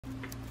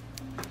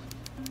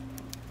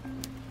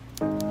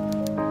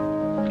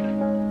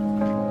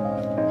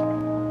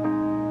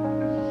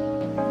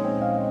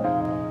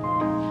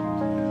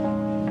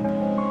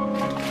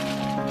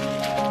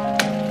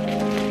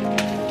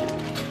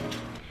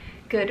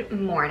Good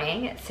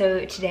morning.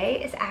 So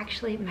today is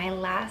actually my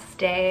last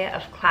day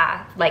of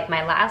class, like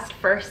my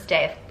first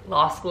day of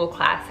law school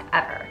class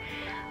ever.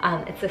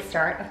 It's the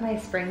start of my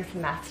spring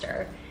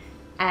semester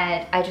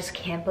and I just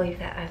can't believe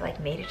that I've like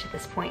made it to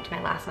this point to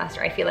my last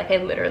semester. I feel like I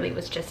literally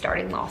was just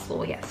starting law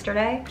school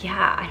yesterday.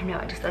 Yeah, I don't know,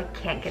 I just like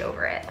can't get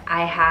over it.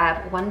 I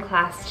have one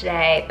class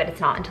today, but it's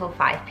not until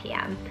 5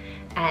 p.m.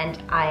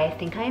 and I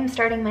think I am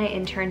starting my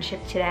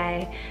internship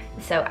today.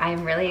 So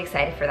I'm really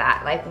excited for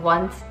that. Like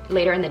once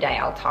later in the day,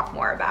 I'll talk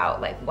more about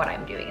like what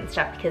I'm doing and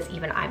stuff because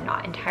even I'm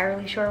not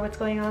entirely sure what's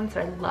going on.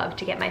 So I'd love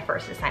to get my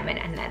first assignment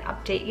and then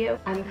update you.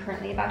 I'm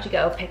currently about to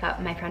go pick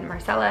up my friend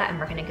Marcella and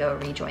we're gonna go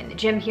rejoin the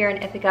gym here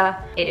in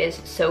Ithaca. It is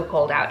so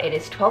cold out. It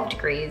is 12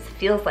 degrees,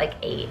 feels like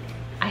 8.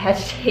 I had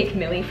to take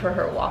Millie for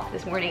her walk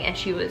this morning and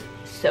she was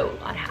so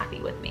unhappy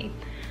with me.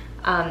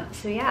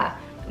 So yeah,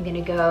 I'm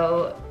gonna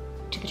go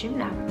to the gym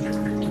now.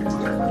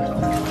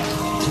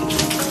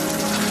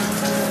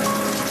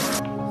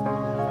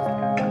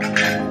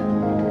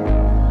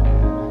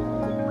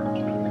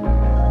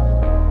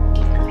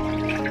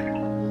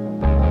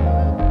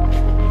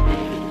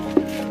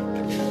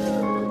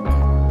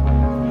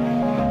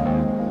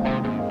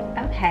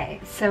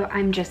 Okay, so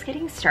I'm just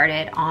getting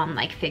started on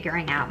like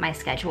figuring out my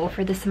schedule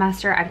for the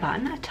semester. I've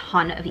gotten a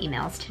ton of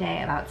emails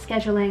today about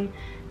scheduling.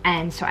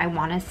 And so I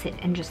want to sit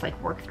and just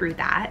like work through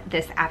that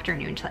this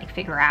afternoon to like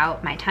figure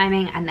out my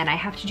timing. And then I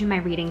have to do my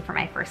reading for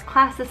my first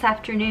class this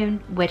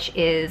afternoon, which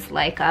is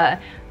like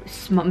a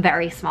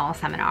very small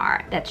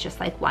seminar that's just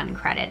like 1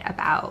 credit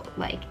about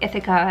like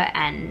Ithaca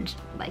and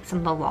like some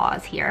of the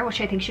laws here, which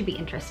I think should be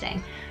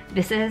interesting.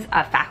 This is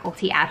a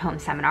faculty at-home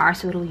seminar,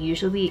 so it'll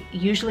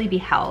usually be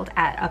held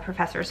at a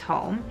professor's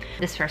home.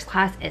 This first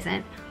class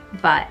isn't,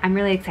 but I'm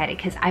really excited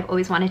because I've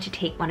always wanted to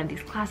take one of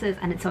these classes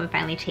and so I'm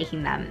finally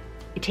taking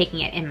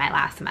it in my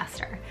last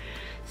semester.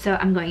 So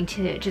I'm going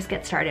to just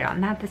get started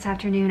on that this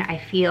afternoon. I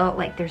feel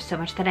like there's so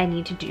much that I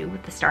need to do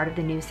with the start of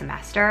the new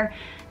semester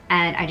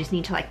and I just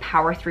need to like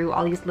power through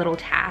all these little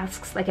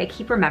tasks. Like I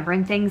keep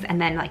remembering things and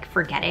then like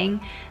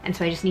forgetting, and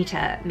so I just need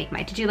to make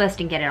my to-do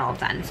list and get it all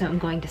done. So I'm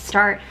going to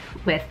start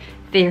with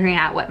figuring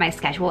out what my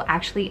schedule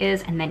actually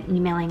is and then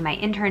emailing my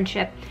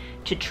internship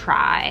to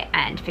try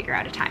and figure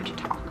out a time to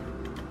talk.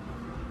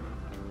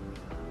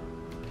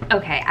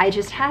 Okay, I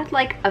just had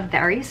like a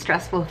very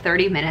stressful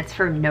 30 minutes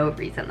for no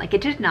reason. Like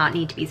it did not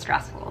need to be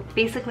stressful.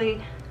 Basically,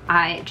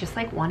 I just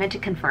like wanted to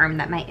confirm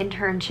that my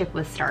internship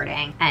was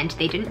starting and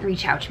they didn't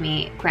reach out to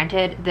me.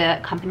 Granted, the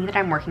company that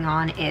I'm working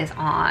on is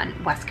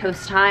on West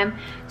Coast time,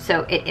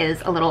 so it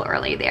is a little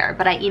early there,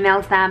 but I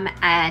emailed them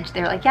and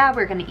they're like, yeah,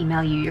 we're gonna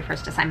email you your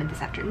first assignment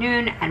this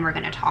afternoon and we're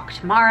gonna talk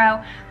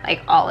tomorrow.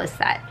 Like all is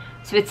set.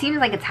 So it seems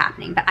like it's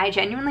happening, but I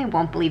genuinely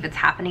won't believe it's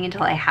happening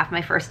until I have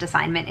my first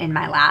assignment in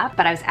my lab.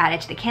 But I was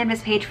added to the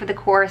Canvas page for the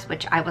course,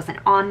 which I wasn't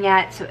on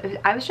yet. So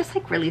I was just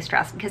like really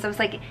stressed because I was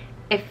like,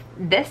 if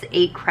this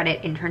 8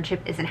 credit internship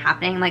isn't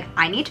happening, like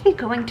I need to be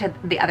going to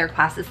the other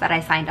classes that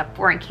I signed up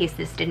for in case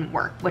this didn't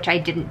work, which I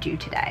didn't do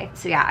today.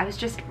 So yeah, I was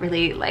just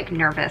really like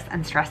nervous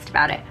and stressed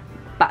about it.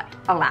 But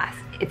alas,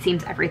 it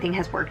seems everything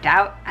has worked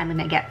out. I'm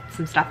gonna get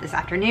some stuff this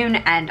afternoon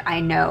and I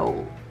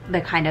know the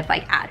kind of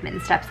like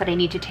admin steps that I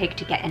need to take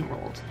to get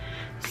enrolled.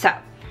 So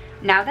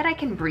now that I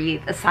can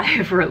breathe a sigh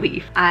of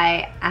relief,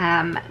 I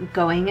am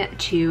going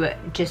to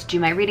just do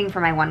my reading for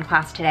my 1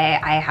 class today.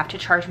 I have to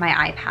charge my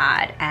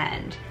iPad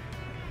and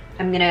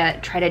I'm gonna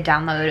try to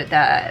download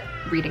the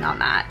reading on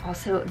that.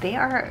 Also, they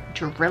are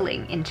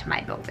drilling into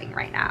my building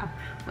right now,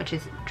 which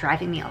is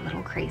driving me a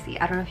little crazy.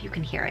 I don't know if you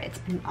can hear it. It's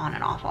been on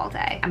and off all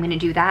day. I'm gonna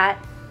do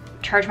that,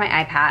 charge my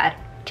iPad,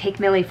 take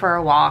Millie for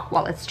a walk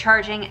while it's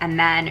charging, and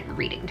then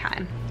reading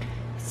time.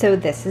 So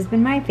this has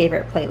been my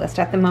favorite playlist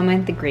at the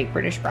moment, the Great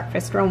British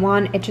Breakfast Room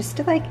one. It just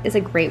like is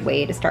a great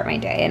way to start my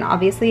day, and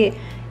obviously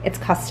it's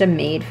custom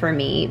made for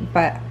me,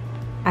 but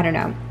I don't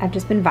know, I've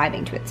just been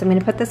vibing to it. So I'm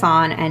gonna put this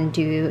on and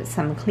do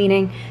some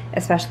cleaning,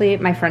 especially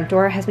my front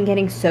door has been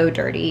getting so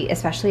dirty,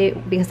 especially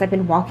because I've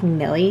been walking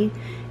Millie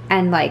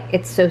and like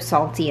it's so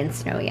salty and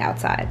snowy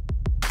outside.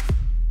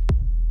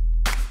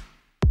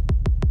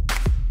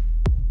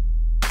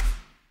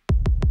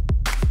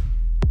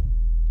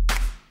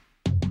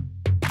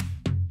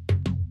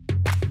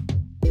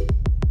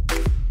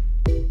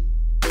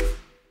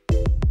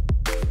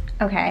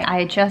 Okay,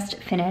 I just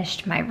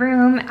finished my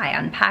room. I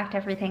unpacked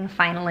everything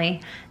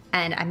finally,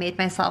 and I made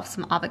myself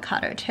some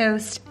avocado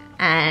toast,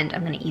 and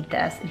I'm gonna eat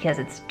this because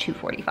it's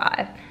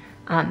 2:45.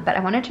 But I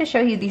wanted to show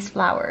you these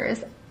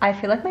flowers. I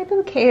feel like my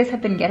bouquets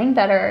have been getting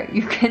better.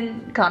 You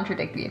can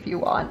contradict me if you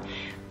want,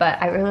 but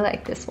I really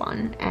like this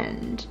one.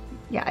 And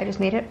yeah, I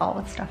just made it all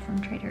with stuff from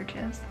Trader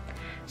Joe's.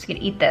 So I'm gonna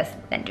eat this,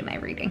 then do my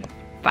reading.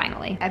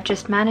 Finally, I've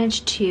just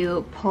managed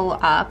to pull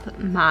up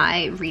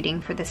my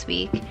reading for this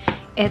week.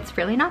 It's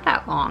really not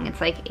that long.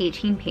 It's like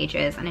 18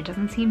 pages and it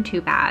doesn't seem too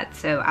bad.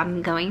 So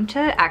I'm going to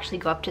actually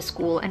go up to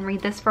school and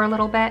read this for a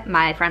little bit.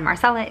 My friend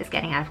Marcella is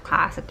getting out of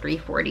class at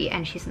 3:40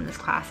 and she's in this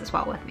class as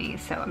well with me.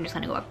 So I'm just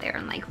gonna go up there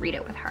and like read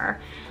it with her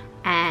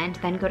and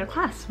then go to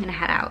class. I'm gonna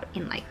head out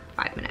in like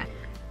 5 minutes.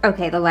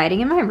 Okay, the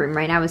lighting in my room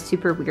right now is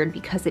super weird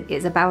because it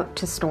is about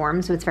to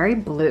storm, so it's very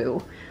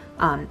blue.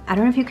 I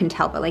don't know if you can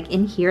tell, but like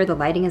in here, the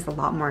lighting is a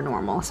lot more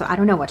normal, so I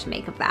don't know what to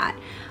make of that.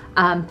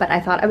 But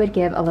I thought I would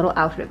give a little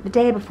outfit of the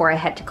day before I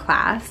head to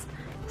class.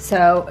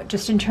 So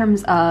just in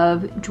terms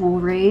of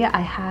jewelry,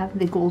 I have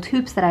the gold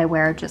hoops that I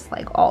wear just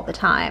like all the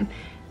time.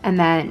 And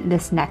then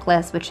this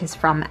necklace, which is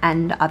from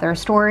End Other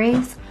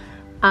Stories.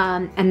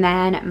 And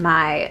then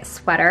my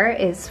sweater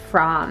is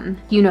from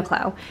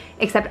Uniqlo,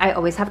 except I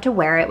always have to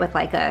wear it with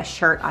like a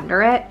shirt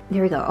under it.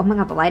 There we go. Oh my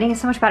God, the lighting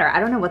is so much better. I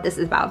don't know what this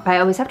is about, but I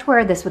always have to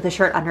wear this with a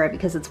shirt under it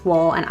because it's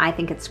wool and I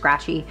think it's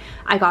scratchy.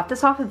 I got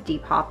this off of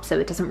Depop, so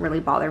it doesn't really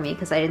bother me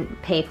because I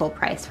didn't pay full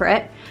price for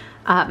it.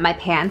 My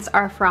pants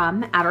are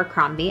from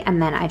Abercrombie,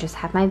 and then I just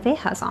have my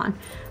Vejas on.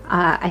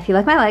 I feel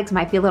like my legs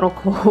might be a little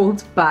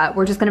cold, but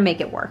we're just gonna make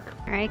it work.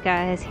 All right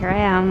guys, here I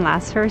am,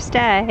 last first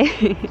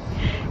day.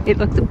 It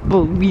looks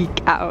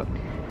bleak out.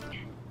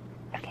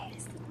 Okay,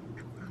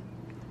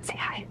 say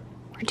hi.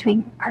 We're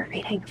doing art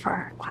reading for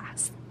our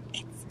class.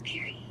 It's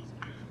very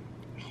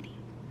heady.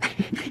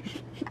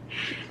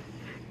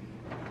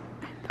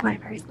 The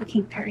library's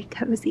looking very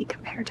cozy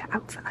compared to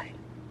outside.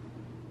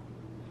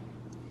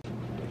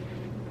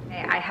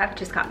 I have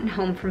just gotten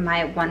home from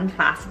my one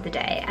class of the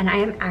day and I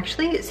am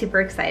actually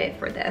super excited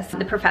for this.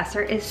 The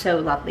professor is so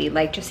lovely,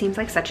 like just seems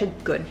like such a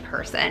good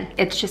person.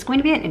 It's just going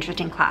to be an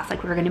interesting class.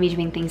 Like we're going to be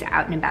doing things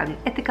out and about in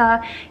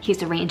Ithaca.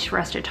 He's arranged for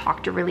us to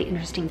talk to really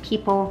interesting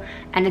people,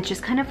 and it's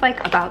just kind of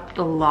like about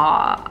the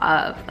law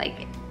of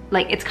like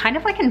it's kind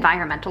of like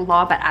environmental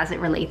law, but as it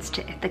relates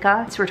to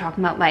Ithaca. So we're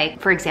talking about like,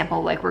 for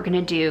example, like we're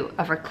gonna do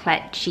a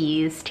raclette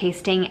cheese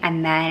tasting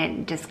and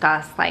then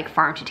discuss like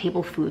farm to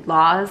table food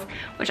laws,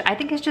 which I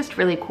think is just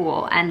really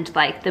cool. And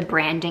like the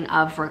branding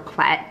of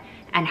raclette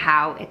and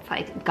how it's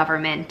like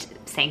government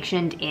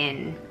sanctioned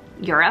in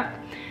Europe.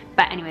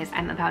 But anyways,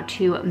 I'm about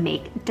to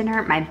make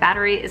dinner. My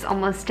battery is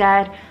almost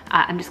dead.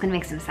 I'm just gonna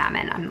make some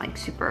salmon. I'm like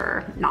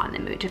super not in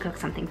the mood to cook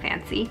something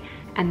fancy.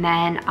 And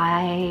then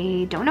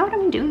I don't know what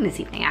I'm doing this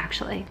evening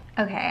actually.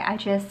 Okay, I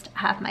just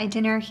have my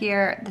dinner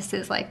here. This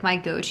is like my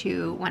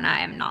go-to when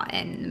I am not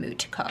in the mood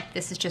to cook.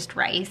 This is just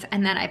rice.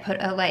 And then I put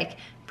a like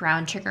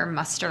brown sugar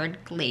mustard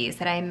glaze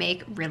that I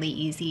make really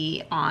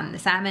easy on the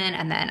salmon.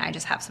 And then I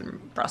just have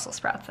some Brussels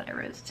sprouts that I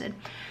roasted.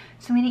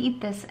 So I'm gonna eat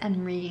this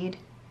and read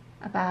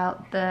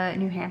about the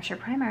New Hampshire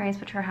primaries,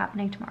 which are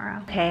happening tomorrow.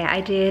 Okay,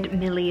 I did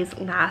Millie's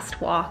last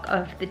walk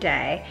of the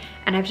day,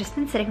 and I've just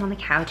been sitting on the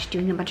couch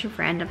doing a bunch of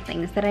random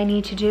things that I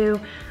need to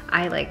do.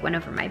 I like went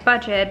over my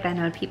budget, then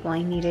out people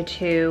I needed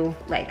to.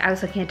 Like I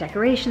was looking at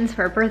decorations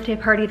for a birthday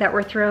party that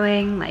we're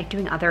throwing, like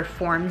doing other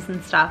forms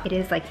and stuff. It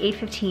is like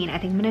 8:15. I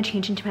think I'm gonna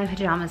change into my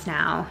pajamas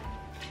now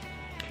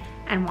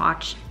and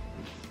watch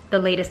the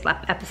latest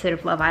episode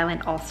of Love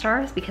Island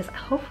All-Stars, because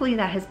hopefully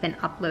that has been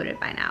uploaded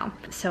by now.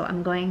 So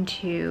I'm going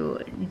to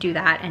do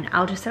that, and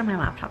I'll just sit on my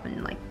laptop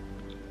and like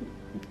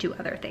do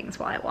other things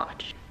while I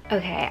watch.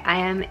 Okay, I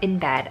am in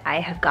bed.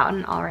 I have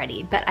gotten all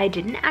ready, but I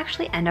didn't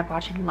actually end up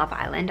watching Love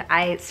Island.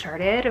 I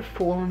started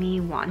Fool Me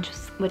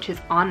Once, which is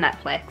on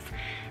Netflix,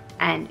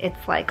 and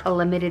it's like a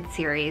limited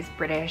series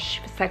British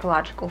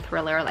psychological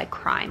thriller, like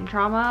crime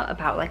drama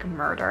about like a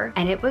murder,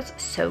 and it was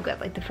so good.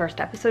 Like the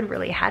first episode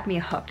really had me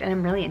hooked, and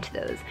I'm really into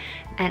those.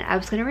 And I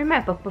was gonna read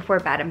my book before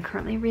bed. I'm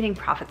currently reading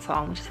Prophet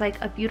Song, which is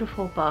like a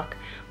beautiful book,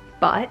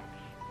 but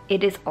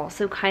it is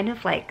also kind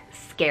of like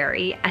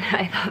scary, and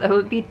I thought that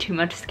would be too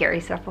much scary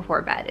stuff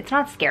before bed. It's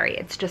not scary,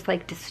 it's just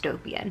like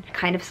dystopian,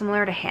 kind of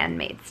similar to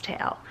Handmaid's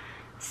Tale.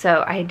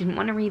 So I didn't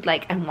want to read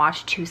like and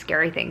watch two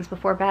scary things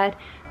before bed.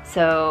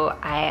 So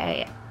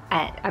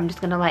I'm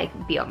just gonna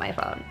like be on my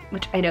phone,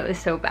 which I know is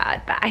so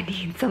bad, but I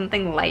need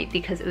something light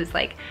because it was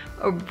like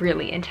a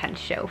really intense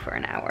show for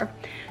an hour.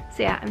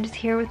 So yeah, I'm just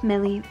here with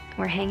Millie.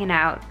 We're hanging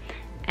out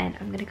and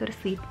I'm gonna go to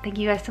sleep. Thank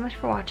you guys so much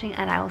for watching,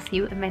 and I will see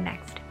you in my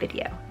next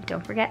video.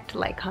 Don't forget to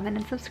like, comment,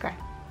 and subscribe.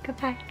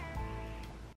 Goodbye.